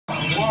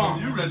on,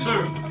 you ready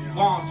too?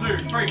 1,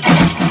 2, 3.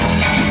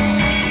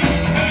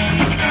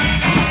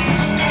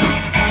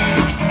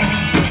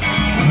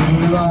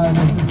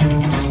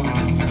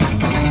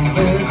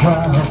 They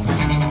cry.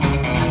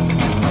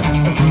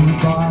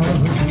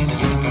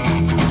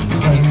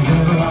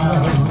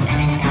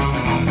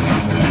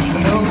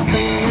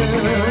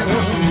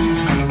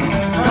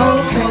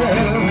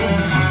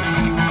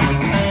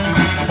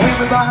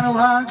 Everybody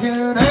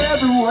rocking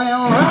everywhere,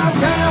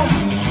 rock out,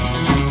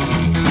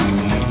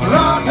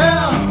 rock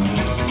out,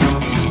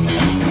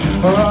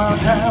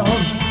 rock out.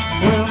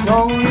 We're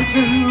going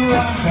to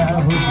rock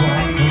out,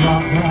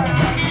 rock out.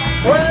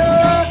 Well,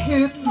 rock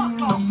it in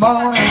the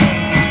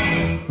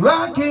morning,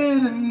 rock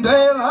it in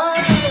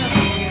daylight,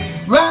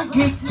 rock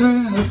it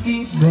through the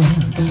evening,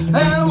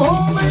 and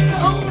won't be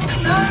home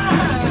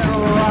tonight.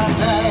 Rock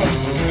out,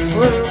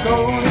 we're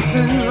going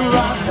to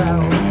rock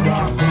out,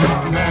 rock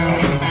out.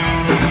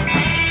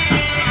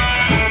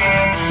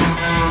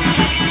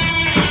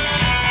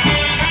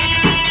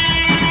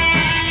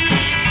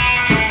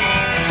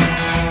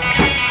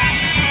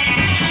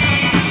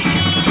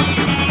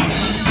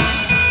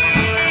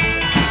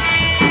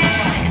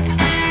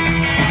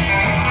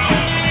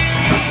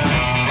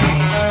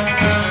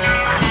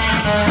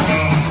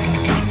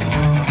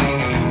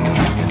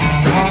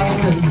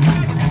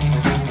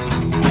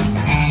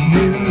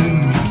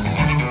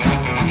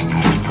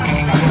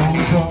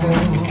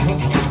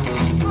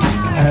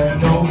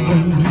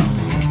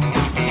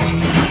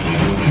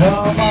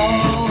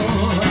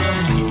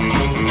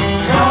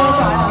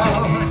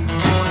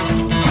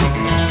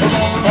 Come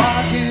on,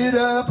 rock it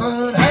up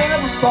and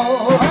have a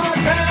ball.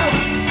 Rock out,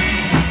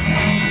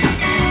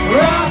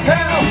 rock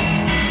out,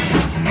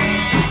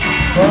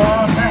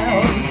 rock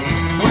out.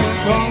 We're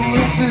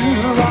going to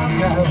rock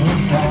out,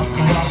 rock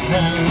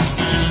out.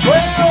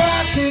 Well,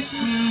 rock it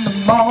in the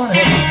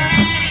morning,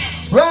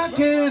 rock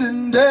it in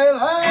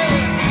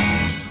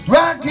daylight,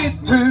 rock it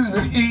through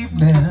the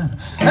evening,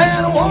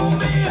 and I won't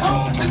be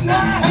home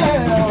tonight.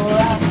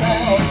 Rock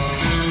out,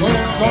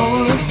 we're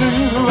going to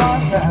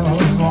rock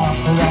out, rock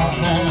out.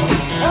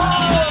 Oh!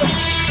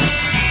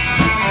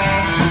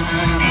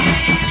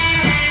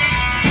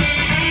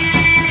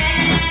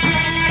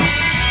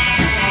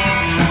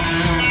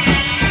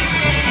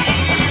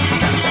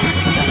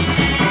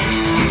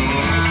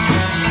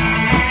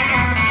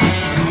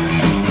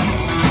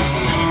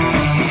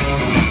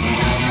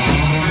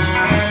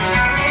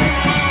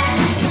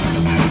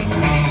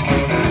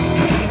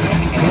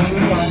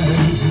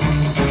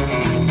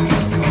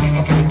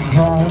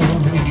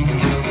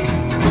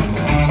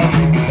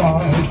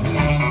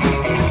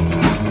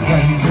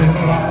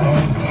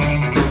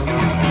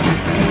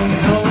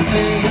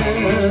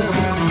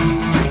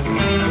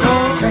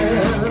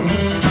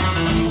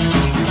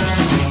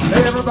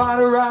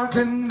 Everybody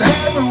rocking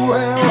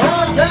everywhere,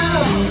 rock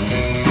out.